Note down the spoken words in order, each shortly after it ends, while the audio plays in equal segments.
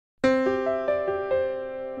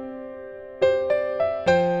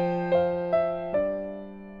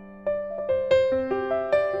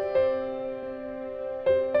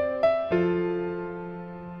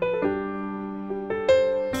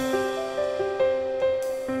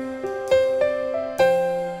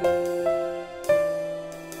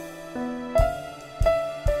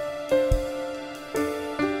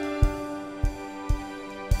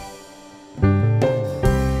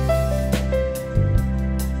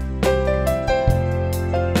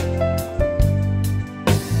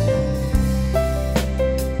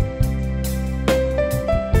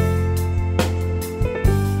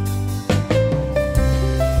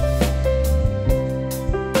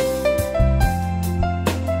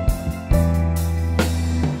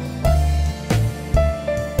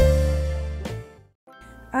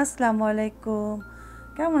আসসালামু আলাইকুম।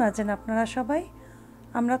 কেমন আছেন আপনারা সবাই?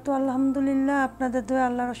 আমরা তো আলহামদুলিল্লাহ আপনাদের দোয়া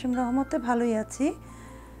আল্লাহর অসীম রহমতে ভালোই আছি।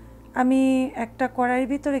 আমি একটা কড়াইয়ের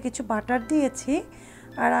ভিতরে কিছু বাটার দিয়েছি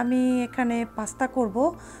আর আমি এখানে পাস্তা করব।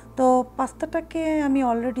 তো পাস্তাটাকে আমি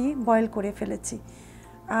অলরেডি বয়েল করে ফেলেছি।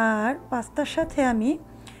 আর পাস্তার সাথে আমি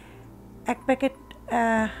এক প্যাকেট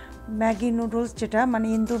ম্যাগি নুডলস, যেটা মানে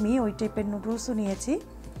ইন্দোমি ওই টাইপের নুডলসও নিয়েছি।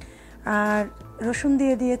 আর রসুন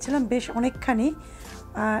দিয়ে দিয়েছিলাম বেশ অনেকখানি।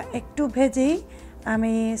 একটু ভেজেই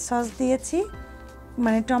আমি সস দিয়েছি,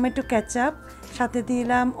 মানে টমেটো কেচাপ, সাথে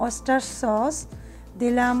দিলাম অয়েস্টার সস,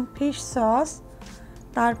 দিলাম ফিশ সস,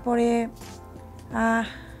 তারপরে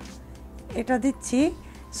এটা দিচ্ছি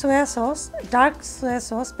soya sauce, dark soya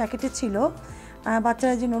sauce প্যাকেটে ছিল।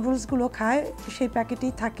 বাচ্চারা যে নুডলসগুলো খায় সেই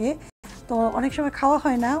প্যাকেটেই থাকে, তো অনেক সময় খাওয়া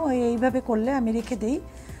হয় না, ওই এইভাবে করলে আমি রেখে দিই,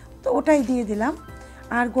 তো ওটাই দিয়ে দিলাম।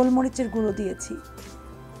 আর গোলমরিচের গুঁড়ো দিয়েছি,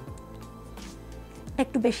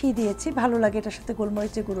 একটু বেশি দিয়েছি, ভালো লাগে এটার সাথে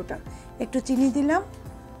গোলমরিচের গুঁড়োটা। একটু চিনি দিলাম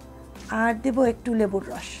আর দেব একটু লেবুর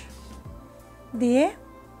রস দিয়ে।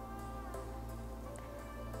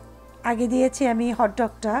 আগে দিয়েছি আমি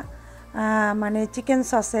হটডগটা, মানে চিকেন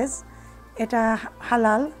সসেস, এটা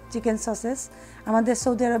হালাল চিকেন সসেস। আমাদের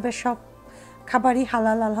সৌদি আরবের সব খাবারই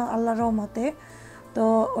হালাল আল্লাহর রহমতে, তো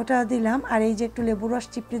ওটা দিলাম। আর এই যে একটু লেবুর রস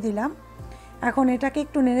চিপড়ে দিলাম। এখন এটাকে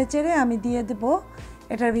একটু নেড়ে চেড়ে আমি দিয়ে দেব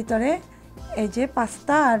এটার ভিতরে এই যে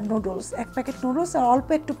পাস্তা আর নুডলস, এক প্যাকেট নুডলস আর অল্প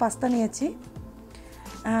একটু পাস্তা নিয়েছি।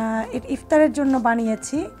 ইফতারের জন্য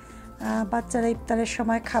বানিয়েছি, বাচ্চারা ইফতারের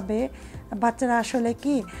সময় খাবে। বাচ্চারা আসলে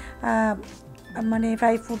কি মানে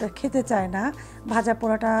ফ্রাই ফুড খেতে চায় না, ভাজা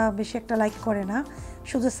পোড়াটা বেশি একটা লাইক করে না,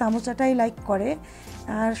 শুধু সামোসাটাই লাইক করে।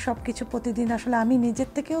 আর সব কিছু প্রতিদিন আসলে আমি নিজের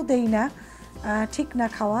থেকেও দেই না, ঠিক না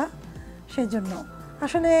খাওয়া, সেই জন্য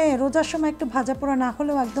আসলে রোজার সময় একটু ভাজা পোড়া না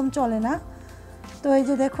হলেও একদম চলে না। তো এই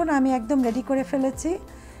যে দেখুন আমি একদম রেডি করে ফেলেছি।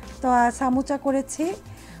 তো সামোসা করেছি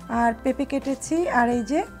আর পেঁপে কেটেছি আর এই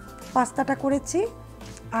যে পাস্তাটা করেছি।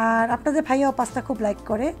 আর আপনাদের ভাইয়াও পাস্তা খুব লাইক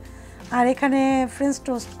করে। আর এখানে ফ্রেঞ্চ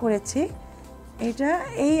টোস্ট করেছি, এইটা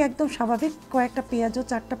এই একদম স্বাভাবিক, কয়েকটা পেঁয়াজু,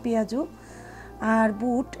 4টা পেঁয়াজু আর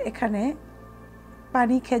বুট, এখানে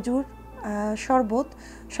পানি, খেজুর,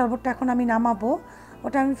 শরবতটা এখন আমি নামাবো,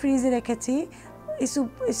 ওটা আমি ফ্রিজে রেখেছি।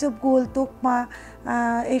 ইসুপ গুল, তোকমা,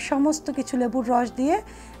 এই সমস্ত কিছু, লেবুর রস দিয়ে,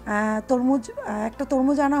 তরমুজ, একটা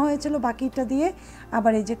তরমুজ আনা হয়েছিল, বাকিটা দিয়ে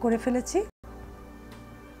আবার এই যে করে ফেলেছি।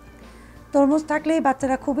 তরমুজ থাকলেই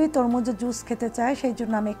বাচ্চারা খুবই তরমুজের জুস খেতে চায়, সেই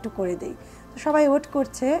জন্য আমি একটু করে দিই। তো সবাই ওয়েট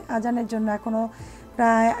করছে আজানের জন্য, এখনও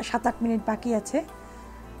প্রায় 7-8 মিনিট বাকি আছে।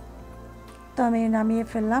 তো আমি নামিয়ে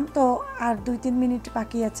ফেললাম, তো আর 2-3 মিনিট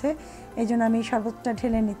বাকি আছে, এই জন্য আমি শরবতটা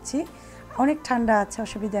ঢেলে নিচ্ছি। অনেক ঠান্ডা আছে,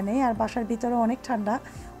 অসুবিধা নেই, আর বাসার ভিতরেও অনেক ঠান্ডা,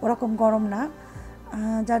 ওরকম গরম না,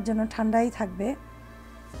 যার জন্য ঠান্ডাই থাকবে।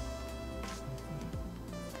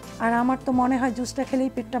 আর আমার তো মনে হয় জুসটা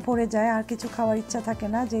খেলেই পেটটা ভরে যায়, আর কিছু খাওয়ার ইচ্ছা থাকে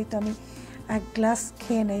না, যেহেতু আমি 1 গ্লাস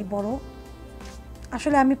খেয়ে নেই বড়।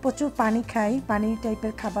 আসলে আমি প্রচুর পানি খাই, পানি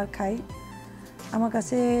টাইপের খাবার খাই। আমার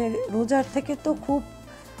কাছে রোজার থেকে তো খুব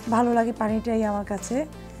ভালো লাগে পানিটাই আমার কাছে,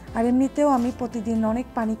 আর এমনিতেও আমি প্রতিদিন অনেক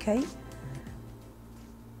পানি খাই।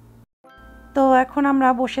 তো এখন আমরা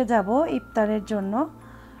বসে যাব ইফতারের জন্য।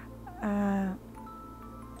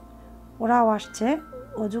 ওরাও আসছে,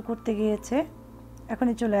 ওযু করতে গিয়েছে,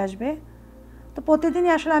 এখনই চলে আসবে। তো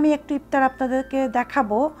প্রতিদিনই আসলে আমি একটু ইফতার আপনাদেরকে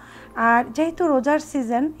দেখাবো। আর যেহেতু রোজার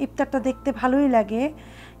সিজন, ইফতারটা দেখতে ভালোই লাগে,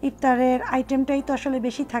 ইফতারের আইটেমটাই তো আসলে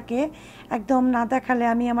বেশি থাকে। একদম না দেখালে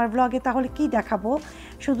আমি আমার ব্লগে তাহলে কি দেখাবো?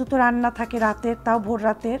 শুধু তো রান্না থাকে রাতের, তাও ভোর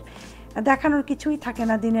রাতের, দেখানোর কিছুই থাকে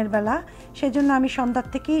না দিনের বেলা। সেই জন্য আমি সন্ধ্যার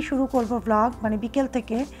থেকেই শুরু করব ব্লগ, মানে বিকেল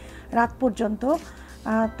থেকে রাত পর্যন্ত।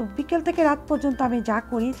 তো বিকেল থেকে রাত পর্যন্ত আমি যা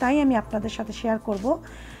করি তাই আমি আপনাদের সাথে শেয়ার করব।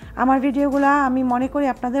 আমার ভিডিওগুলো আমি মনে করি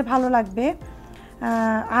আপনাদের ভালো লাগবে,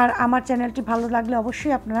 আর আমার চ্যানেলটি ভালো লাগলে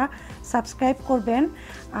অবশ্যই আপনারা সাবস্ক্রাইব করবেন,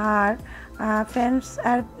 আর ফ্রেন্ডস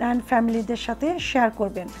অ্যান্ড ফ্যামিলিদের সাথে শেয়ার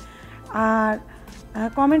করবেন, আর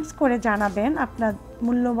কমেন্টস করে জানাবেন আপনার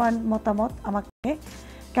মূল্যবান মতামত, আমাকে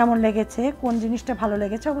কেমন লেগেছে, কোন জিনিসটা ভালো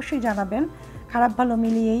লেগেছে অবশ্যই জানাবেন। খারাপ ভালো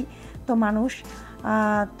মিলিয়েই তো মানুষ,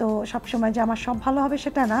 তো সবসময় যে আমার সব ভালো হবে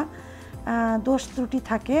সেটা না, দোষ ত্রুটি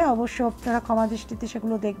থাকে, অবশ্য আপনারা ক্ষমা দৃষ্টিতে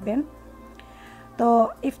সেগুলো দেখবেন। তো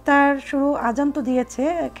ইফতার শুরু, আজান তো দিয়েছে,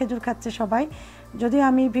 খেজুর খাচ্ছে সবাই। যদিও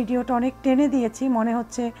আমি ভিডিওটা অনেক টেনে দিয়েছি, মনে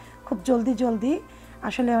হচ্ছে খুব জলদি,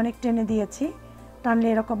 আসলে অনেক টেনে দিয়েছি, টানলে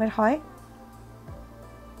এরকমের হয়।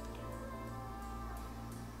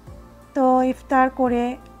 তো ইফতার করে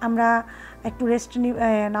আমরা একটু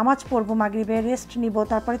নামাজ পড়বো, মাগরিবে রেস্ট নিব,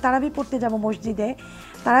 তারপরে তারাবি পড়তে যাব মসজিদে।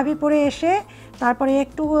 তারাবি পড়ে এসে তারপরে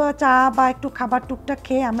একটু চা বা একটু খাবার টুকটাক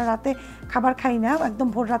খেয়ে, আমরা রাতে খাবার খাই না, একদম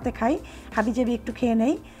ভোর রাতে খাই, হাবিজাবি একটু খেয়ে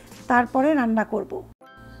নেই, তারপরে রান্না করব।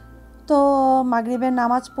 তো মাগরিবের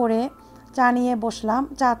নামাজ পড়ে চা নিয়ে বসলাম।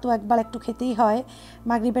 চা তো একবার একটু খেতেই হয়,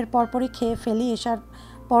 মাগরিবের পরপরই খেয়ে ফেলি, এসার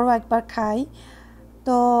পরও একবার খাই।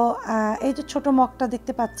 তো এই যে ছোটো মগটা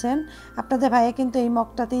দেখতে পাচ্ছেন, আপনাদের ভাইয়া কিন্তু এই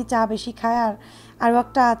মগটাতেই চা বেশি খায়। আর আরও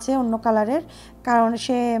একটা আছে অন্য কালারের, কারণ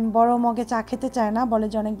সে বড় মগে চা খেতে চায় না, বলে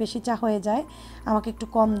যে অনেক বেশি চা হয়ে যায়, আমাকে একটু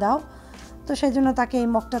কম দাও। তো সেই জন্য তাকে এই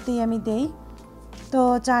মগটাতেই আমি দেই। তো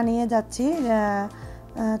চা নিয়ে যাচ্ছি,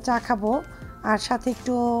 চা খাবো, আর সাথে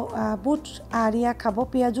একটু বুট আর খাবো,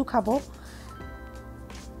 পেঁয়াজু খাবো।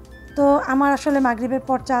 তো আমার আসলে মাগরিবের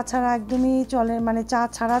পর চা ছাড়া একদমই চলে, মানে চা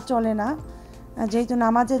ছাড়া চলে না, যেহেতু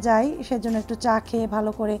নামাজে যাই সেজন্য একটু চা খেয়ে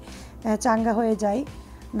ভালো করে চাঙ্গা হয়ে যাই,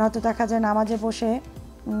 নয়তো দেখা যায় নামাজে বসে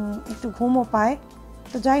একটু ঘুমও পায়।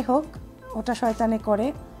 তো যাই হোক, ওটা শয়তানে করে।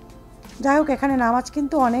 যাই হোক, এখানে নামাজ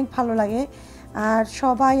কিন্তু অনেক ভালো লাগে, আর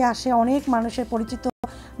সবাই আসে, অনেক মানুষের পরিচিত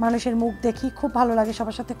মানুষের মুখ দেখি, খুব ভালো লাগে,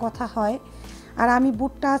 সবার সাথে কথা হয়। আর আমি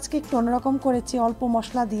বুটটা আজকে একটু অন্যরকম করেছি, অল্প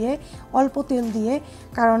মশলা দিয়ে, অল্প তেল দিয়ে,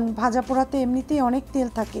 কারণ ভাজা পোড়াতে এমনিতেই অনেক তেল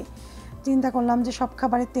থাকে। চিন্তা করলাম যে সব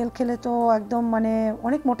খাবারে তেল খেলে তো একদম মানে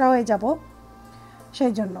অনেক মোটা হয়ে যাব,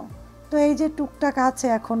 সেই জন্য। তো এই যে টুকটাক আছে,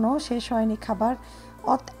 এখনও শেষ হয়নি খাবার,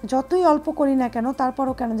 যতই অল্প করি না কেন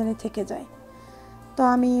তারপরও কেন জানি থেকে যায়। তো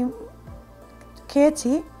আমি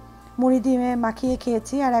খেয়েছি, মুড়ি দিয়ে মাখিয়ে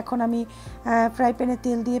খেয়েছি। আর এখন আমি ফ্রাই প্যানে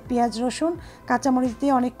তেল দিয়ে পেঁয়াজ রসুন কাঁচামরিচ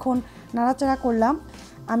দিয়ে অনেকক্ষণ নাড়াচাড়া করলাম।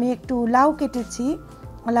 আমি একটু লাউ কেটেছি,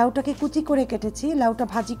 লাউটাকে কুচি করে কেটেছি, লাউটা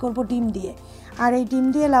ভাজি করব ডিম দিয়ে। আর এই ডিম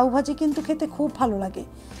দিয়ে লাউ ভাজি কিন্তু খেতে খুব ভালো লাগে।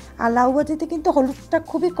 আর লাউ ভাজিতে কিন্তু হলুদটা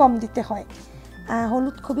খুবই কম দিতে হয়,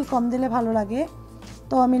 হলুদ খুবই কম দিলে ভালো লাগে।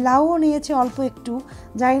 তো আমি লাউও নিয়েছি অল্প একটু,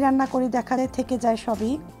 যাই রান্না করি দেখা যায় থেকে যায়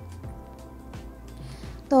সবই।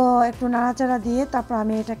 তো একটু নাড়াচাড়া দিয়ে তারপর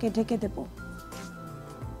আমি এটাকে ঢেকে দেব।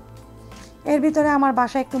 এর ভিতরে আমার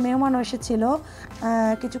বাসায় একটু মেহমান এসেছিল,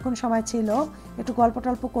 কিছুক্ষণ সময় ছিল, একটু গল্প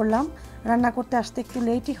টল্প করলাম। রান্না করতে আসতে একটু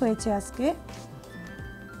লেটই হয়েছে আজকে,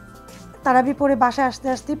 তারাবি পরে বাসায় আসতে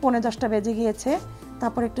আসতেই 9:45 বেজে গিয়েছে।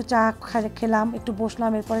 তারপর একটু চা খেলাম, একটু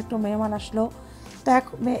বসলাম, এরপর একটু মেহমান আসলো। তো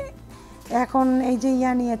এখন এই যে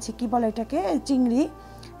নিয়েছি, কি বলে এটাকে, চিংড়ি,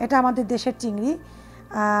 এটা আমাদের দেশের চিংড়ি,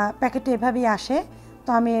 প্যাকেটে এভাবেই আসে। তো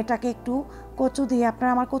আমি এটাকে একটু কচু দিয়ে,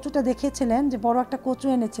 আপনারা আমার কচুটা দেখিয়েছিলেন যে বড় একটা কচু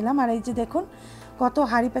এনেছিলাম, আর এই যে দেখুন কত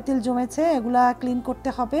হাঁড়ি পাতিল জমেছে, এগুলা ক্লিন করতে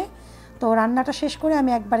হবে। তো রান্নাটা শেষ করে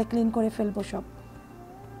আমি একবারে ক্লিন করে ফেলবো সব।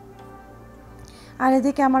 আর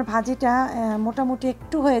এদিকে আমার ভাজিটা মোটামুটি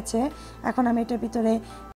একটু হয়েছে, এখন আমি এটার ভিতরে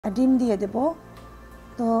ডিম দিয়ে দেব।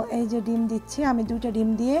 তো এই যে ডিম দিচ্ছি, আমি 2টা ডিম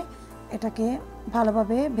দিয়ে এটাকে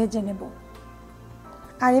ভালোভাবে ভেজে নেব।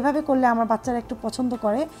 আর এভাবে করলে আমার বাচ্চারা একটু পছন্দ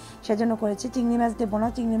করে, সেজন্য করেছি। চিংড়ি মাছ দেবো না,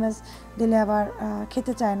 চিংড়ি মাছ দিলে আবার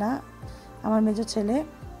খেতে চায় না আমার মেজো ছেলে,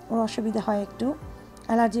 ওর অসুবিধা হয়, একটু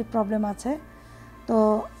অ্যালার্জির প্রবলেম আছে। তো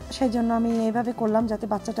সেই জন্য আমি এইভাবে করলাম যাতে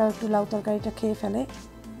বাচ্চাটাও একটু লাউ তরকারিটা খেয়ে ফেলে।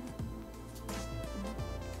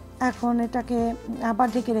 এখন এটাকে আবার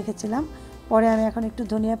ঢেকে রেখেছিলাম, পরে আমি এখন একটু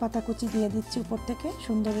ধনিয়া পাতা কুচি দিয়ে দিচ্ছি উপর থেকে,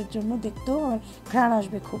 সুন্দরের জন্য, দেখতেও আর ঘ্রাণ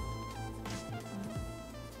আসবে খুব।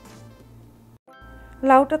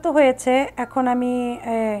 লাউটা তো হয়েছে, এখন আমি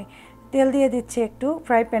তেল দিয়ে দিচ্ছি একটু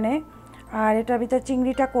ফ্রাই প্যানে। আর এটার ভিতরে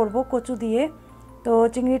চিংড়িটা করব কচু দিয়ে। তো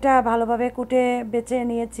চিংড়িটা ভালোভাবে কুটে বেছে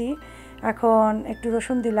নিয়েছি। এখন একটু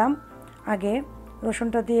রসুন দিলাম, আগে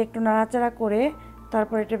রসুনটা দিয়ে একটু নাড়াচাড়া করে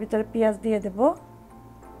তারপর এটার ভিতরে পেঁয়াজ দিয়ে দেব।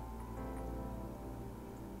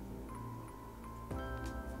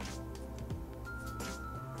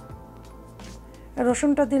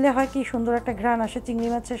 রসুনটা দিলে হয় কি সুন্দর একটা ঘ্রাণ আসে, চিংড়ি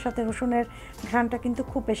মাছের সাথে রসুনের ঘ্রাণটা কিন্তু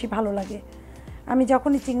খুব বেশি ভালো লাগে। আমি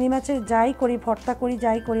যখনই চিংড়ি মাছের যাই করি, ভর্তা করি,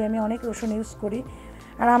 যাই করি, আমি অনেক রসুন ইউজ করি,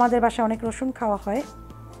 আর আমাদের বাসায় অনেক রসুন খাওয়া হয়।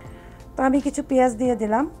 তো আমি কিছু পেঁয়াজ দিয়ে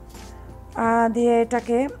দিলাম, দিয়ে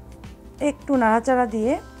এটাকে একটু নাড়াচাড়া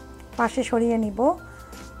দিয়ে পাশে সরিয়ে নিব।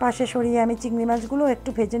 পাশে সরিয়ে আমি চিংড়ি মাছগুলো একটু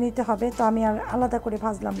ভেজে নিতে হবে, তো আমি আর আলাদা করে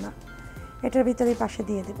ভাজলাম না, এটার ভিতরেই পাশে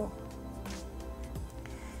দিয়ে দেব।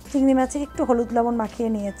 চিংড়ি মাছে একটু হলুদ লবণ মাখিয়ে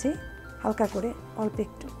নিয়েছি হালকা করে, অল্প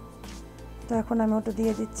একটু। তো এখন আমি ওটা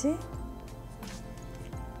দিয়ে দিচ্ছি।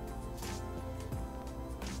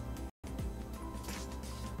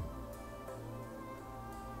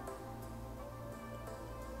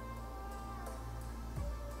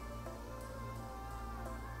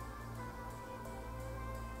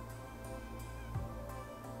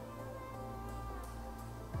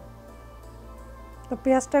 তো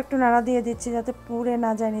পেঁয়াজটা একটু নাড়া দিয়ে দিচ্ছি যাতে পুড়ে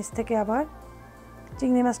না যায় নিচ থেকে। আবার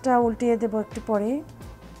চিংড়ি মাছটা উল্টিয়ে দেবো একটু পরে।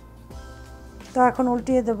 তো এখন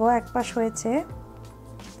উল্টিয়ে দেবো, এক পাশ হয়েছে,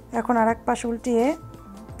 এখন আর এক পাশ উল্টিয়ে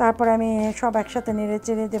তারপরে আমি সব একসাথে নেড়ে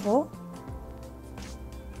চেড়ে দেব।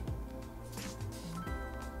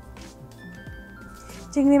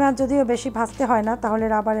 চিংড়ি মাছ যদিও বেশি ভাজতে হয় না, তাহলে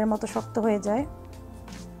রাবারের মতো শক্ত হয়ে যায়,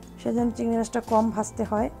 সেজন্য চিংড়ি মাছটা কম ভাজতে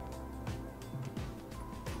হয়।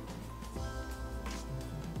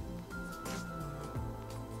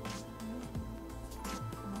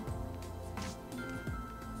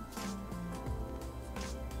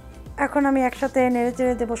 এখন আমি একসাথে নেড়ে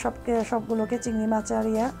চেড়ে দেবো সবগুলোকে, চিংড়ি মাছ আর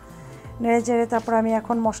নেড়ে চেড়ে তারপর আমি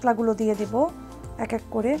এখন মশলাগুলো দিয়ে দেব এক এক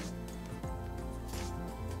করে।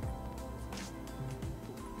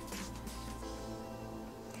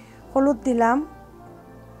 হলুদ দিলাম,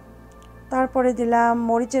 তারপরে দিলাম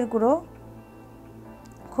মরিচের গুঁড়ো,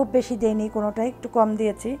 খুব বেশি দেইনি কোনোটাই, একটু কম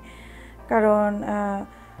দিয়েছি, কারণ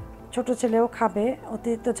ছোট ছেলেও খাবে।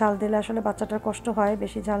 অতিরিক্ত ঝাল দিলে আসলে বাচ্চাটার কষ্ট হয়,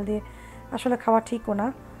 বেশি ঝাল দিয়ে আসলে খাওয়া ঠিকও না।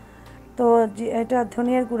 তো এটা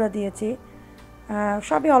ধনিয়ার গুঁড়া দিয়েছি,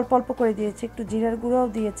 সবই অল্প অল্প করে দিয়েছি, একটু জিরার গুঁড়োও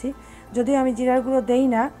দিয়েছি, যদিও আমি জিরার গুঁড়ো দেই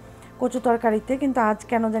না কচু তরকারিতে, কিন্তু আজ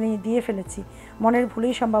কেন জানি দিয়ে ফেলেছি, মনের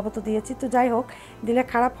ভুলেই সম্ভবত দিয়েছি। তো যাই হোক, দিলে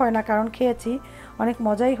খারাপ হয় না, কারণ খেয়েছি, অনেক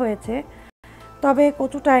মজাই হয়েছে। তবে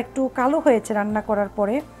কচুটা একটু কালো হয়েছে রান্না করার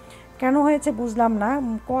পরে, কেন হয়েছে বুঝলাম না,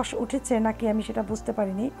 কষ উঠেছে নাকি আমি সেটা বুঝতে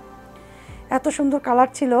পারিনি। এত সুন্দর কালার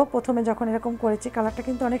ছিল প্রথমে যখন এরকম করেছি, কালারটা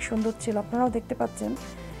কিন্তু অনেক সুন্দর ছিল, আপনারাও দেখতে পাচ্ছেন।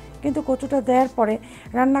 কিন্তু কচুটা দেওয়ার পরে,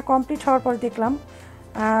 রান্না কমপ্লিট হওয়ার পরে দেখলাম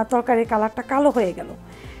তরকারির কালারটা কালো হয়ে গেল।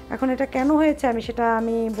 এখন এটা কেন হয়েছে সেটা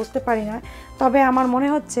আমি বুঝতে পারি না, তবে আমার মনে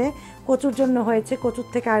হচ্ছে কচুর জন্য হয়েছে, কচুর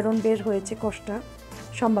থেকে আয়রন বের হয়েছে কষটা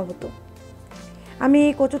সম্ভবত। আমি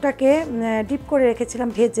কচুটাকে ডিপ করে রেখেছিলাম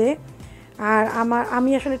ভেজে, আর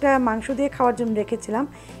আমি আসলে এটা মাংস দিয়ে খাওয়ার জন্য রেখেছিলাম,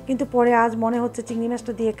 কিন্তু পরে আজ মনে হচ্ছে চিংড়ি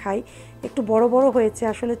মাছটা দিয়ে খাই। একটু বড় বড় হয়েছে,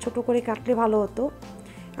 আসলে ছোট করে কাটলে ভালো হতো,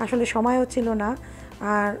 আসলে সময়ও ছিল না,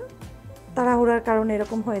 আর তাড়াহুড়ার কারণে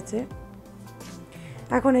এরকম হয়েছে।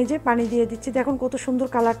 এখন এই যে পানি দিয়ে দিচ্ছি, দেখুন কত সুন্দর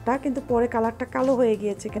কালারটা, কিন্তু পরে কালারটা কালো হয়ে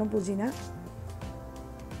গিয়েছে কেন বুঝি না,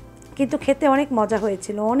 কিন্তু খেতে অনেক মজা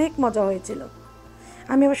হয়েছিল, অনেক মজা হয়েছিল।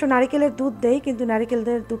 আমি অবশ্য নারিকেলের দুধ দেই, কিন্তু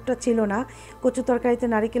নারিকেলের দুধটা ছিল না, কচু তরকারিতে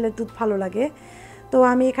নারিকেলের দুধ ভালো লাগে। তো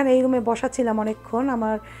আমি এখানে এই রুমে বসাছিলাম অনেকক্ষণ,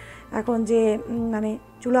 আমার এখন যে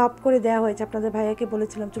চুলা অফ করে দেওয়া হয়েছে, আপনাদের ভাইয়াকে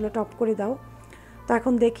বলেছিলাম চুলাটা অফ করে দাও। তো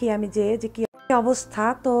এখন দেখি আমি যে কী অবস্থা।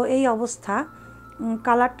 তো এই অবস্থা,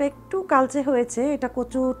 কালারটা একটু কালচে হয়েছে, এটা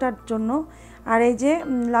কচুটার জন্য। আর এই যে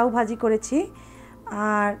লাউ ভাজি করেছি,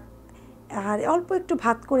 আর অল্প একটু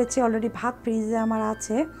ভাত করেছি, অলরেডি ভাত ফ্রিজে আমার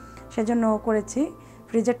আছে, সেজন্য করেছি।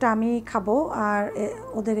 ফ্রিজেরটা আমি খাবো আর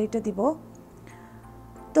ওদের এইটা দিব।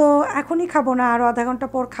 তো এখনই খাবো না, আরও আধা ঘন্টা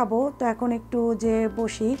পর খাবো। তো এখন একটু যে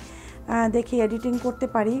বসি, দেখি এডিটিং করতে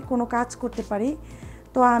পারি, কোনো কাজ করতে পারি।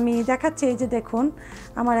 তো আমি দেখাচ্ছি, এই যে দেখুন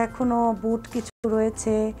আমার এখনও বুট কিছু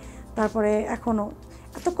রয়েছে, তারপরে এখনও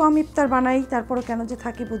এত কম ইফতার বানাই, তারপরে কেন যে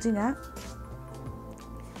থাকি বুঝি না।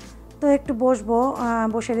 তো একটু বসবো,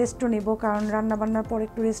 বসে রেস্টও নিব, কারণ রান্না বান্নার পর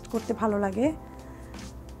একটু রেস্ট করতে ভালো লাগে।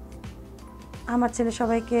 আমার ছেলে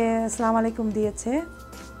সবাইকে আসসালামু আলাইকুম দিয়েছে,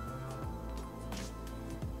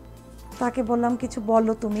 তাকে বললাম কিছু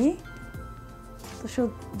বলো তুমি, তো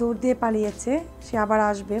দূর দিয়ে পালিয়েছে, সে আবার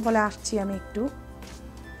আসবে বলে আসছি আমি একটু।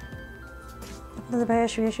 আপনাদের ভাইয়া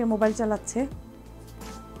শুয়ে শুয়ে মোবাইল চালাচ্ছে।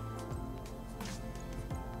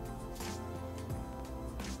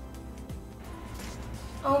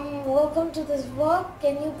 Welcome to this vlog.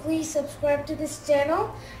 Can you please subscribe to this channel?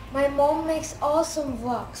 My mom makes awesome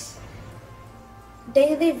vlogs,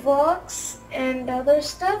 daily vlogs and other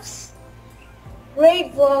stuffs. Great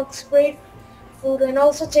vlogs, great food, and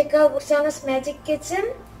also check out Roksana's Magic Kitchen.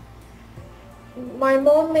 My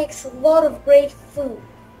mom makes a lot of great food,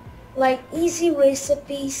 like easy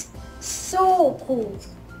recipes, so cool.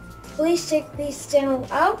 Please check this channel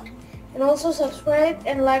out and also subscribe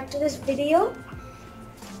and like to this video.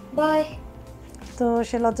 Bye. তো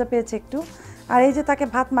সে লজ্জা পেয়েছে একটু। আর এই যে তাকে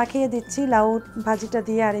ভাত মাখিয়ে দিচ্ছি লাউ ভাজিটা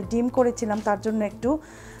দিয়ে, আর ডিম করেছিলাম তার জন্য একটু,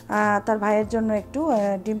 তার ভাইয়ের জন্য একটু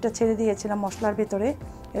ডিমটা ছেড়ে দিয়েছিলাম মশলার ভেতরে,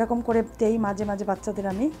 এরকম করে দেই মাঝে মাঝে বাচ্চাদের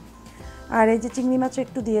আমি। আর এই যে চিংড়ি মাছও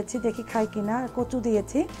একটু দিয়েছি, দেখি খাই কিনা। কচু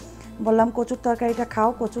দিয়েছি, বললাম কচুর তরকারিটা খাও,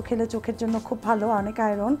 কচু খেলে চোখের জন্য খুব ভালো, অনেক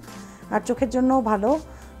আয়রন, আর চোখের জন্যও ভালো।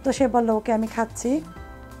 তো সে বললো ওকে আমি খাচ্ছি।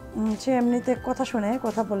 সে এমনিতে কথা শুনে,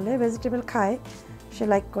 কথা বললে ভেজিটেবল খায়, সে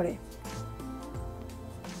লাইক করে।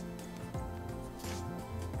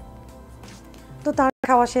 তো তার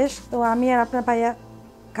খাওয়া শেষ, তো আমি আর আপনার ভাইয়া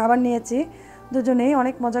খাবার নিয়েছি, দুজনেই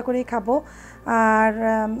অনেক মজা করেই খাবো। আর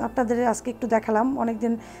আপনাদের আজকে একটু দেখালাম, অনেক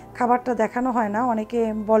দিন খাবারটা দেখানো হয় না, অনেকে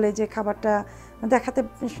বলে যে খাবারটা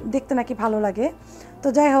দেখতে নাকি ভালো লাগে। তো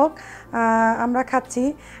যাই হোক আমরা খাচ্ছি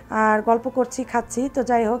আর গল্প করছি, খাচ্ছি। তো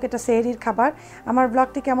যাই হোক, এটা সেহরির খাবার। আমার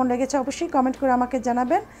ব্লগটি কেমন লেগেছে অবশ্যই কমেন্ট করে আমাকে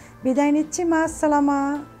জানাবেন। বিদায় নিচ্ছি, মা আসসালামা।